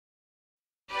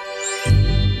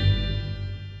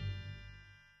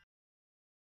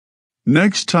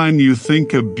Next time you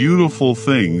think of beautiful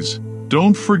things,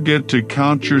 don't forget to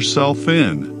count yourself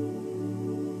in.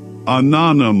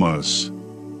 Anonymous.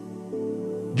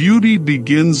 Beauty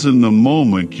begins in the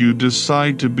moment you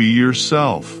decide to be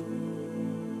yourself.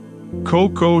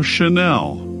 Coco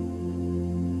Chanel.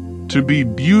 To be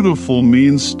beautiful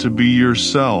means to be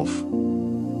yourself.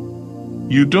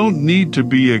 You don't need to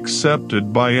be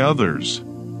accepted by others.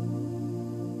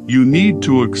 You need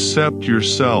to accept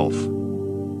yourself.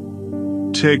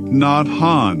 Thich Nhat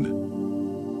Hanh.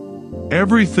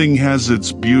 Everything has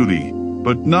its beauty,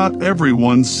 but not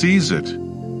everyone sees it.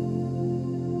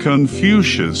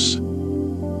 Confucius.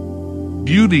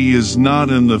 Beauty is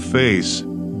not in the face,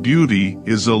 beauty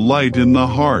is a light in the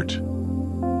heart.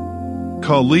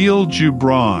 Khalil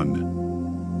Gibran.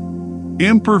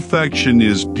 Imperfection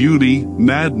is beauty,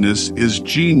 madness is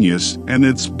genius, and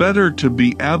it's better to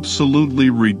be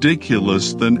absolutely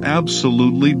ridiculous than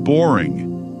absolutely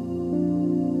boring.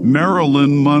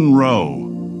 Marilyn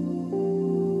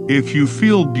Monroe. If you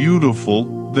feel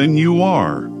beautiful, then you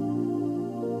are.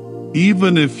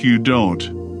 Even if you don't,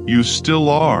 you still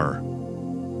are.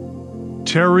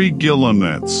 Terry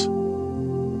Guillemets.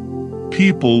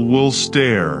 People will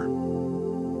stare.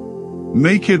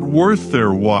 Make it worth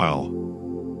their while.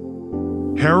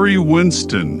 Harry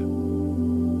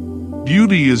Winston.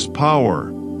 Beauty is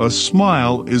power, a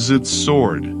smile is its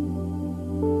sword.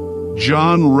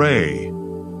 John Ray.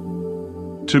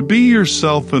 To be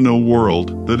yourself in a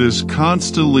world that is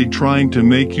constantly trying to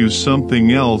make you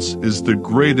something else is the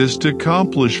greatest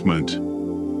accomplishment.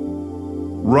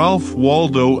 Ralph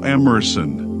Waldo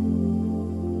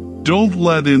Emerson. Don't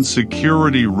let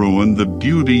insecurity ruin the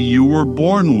beauty you were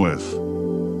born with.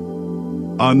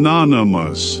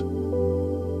 Anonymous.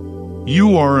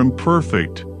 You are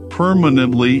imperfect,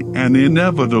 permanently and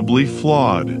inevitably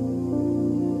flawed.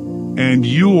 And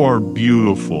you are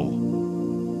beautiful.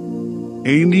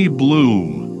 Amy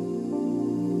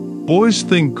Bloom. Boys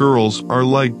think girls are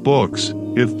like books.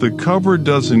 If the cover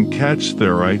doesn't catch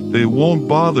their eye, they won't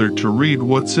bother to read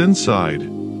what's inside.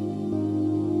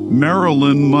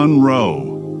 Marilyn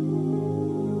Monroe.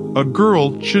 A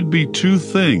girl should be two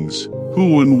things,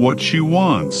 who and what she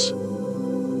wants.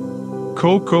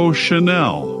 Coco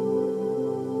Chanel.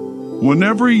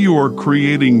 Whenever you are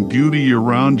creating beauty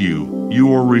around you,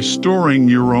 you are restoring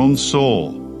your own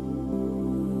soul.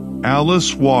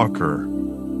 Alice Walker.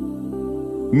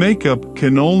 Makeup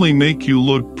can only make you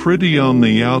look pretty on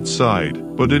the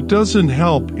outside, but it doesn't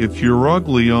help if you're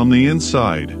ugly on the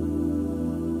inside.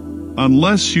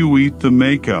 Unless you eat the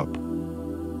makeup.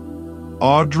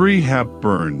 Audrey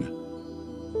Hepburn.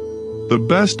 The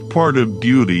best part of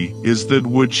beauty is that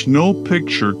which no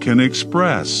picture can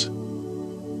express.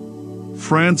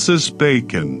 Francis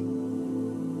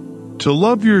Bacon. To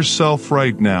love yourself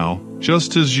right now,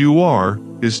 just as you are,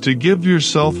 is to give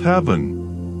yourself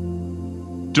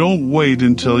heaven. Don't wait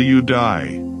until you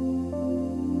die.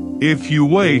 If you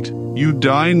wait, you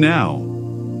die now.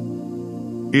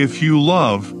 If you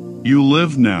love, you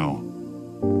live now.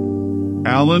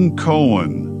 Alan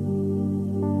Cohen.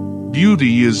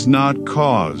 Beauty is not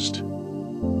caused.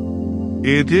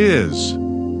 It is.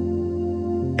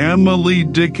 Emily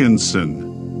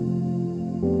Dickinson.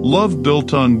 Love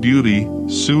built on beauty,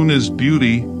 soon as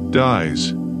beauty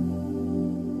dies.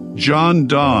 John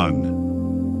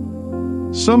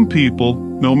Donne. Some people,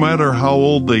 no matter how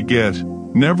old they get,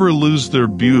 never lose their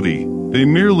beauty, they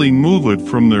merely move it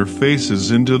from their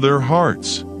faces into their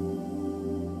hearts.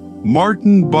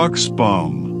 Martin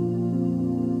Buxbaum.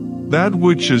 That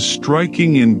which is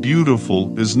striking and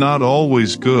beautiful is not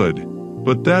always good,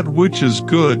 but that which is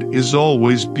good is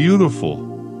always beautiful.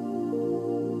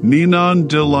 Ninon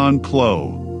de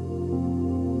l'Enclos.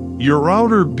 Your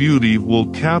outer beauty will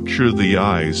capture the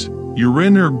eyes, your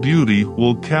inner beauty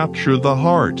will capture the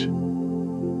heart.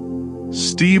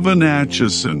 Stephen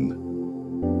Acheson.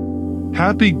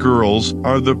 Happy girls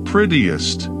are the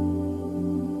prettiest.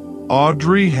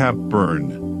 Audrey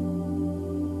Hepburn.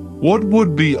 What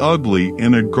would be ugly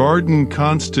in a garden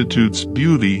constitutes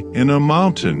beauty in a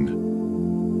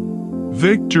mountain.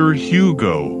 Victor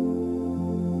Hugo.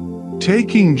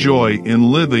 Taking joy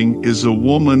in living is a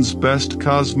woman's best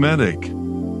cosmetic.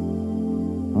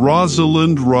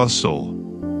 Rosalind Russell.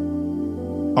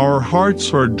 Our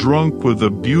hearts are drunk with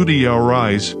a beauty our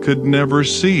eyes could never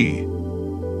see.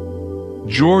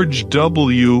 George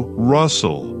W.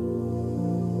 Russell.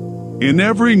 In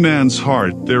every man's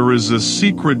heart there is a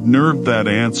secret nerve that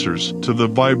answers to the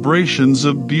vibrations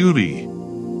of beauty.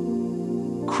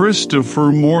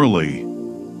 Christopher Morley.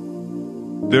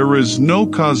 There is no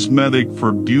cosmetic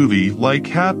for beauty like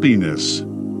happiness.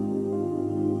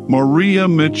 Maria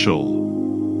Mitchell.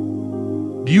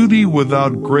 Beauty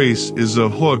without grace is a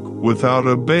hook without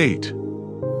a bait.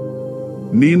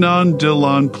 Ninon de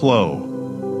L'Enclos.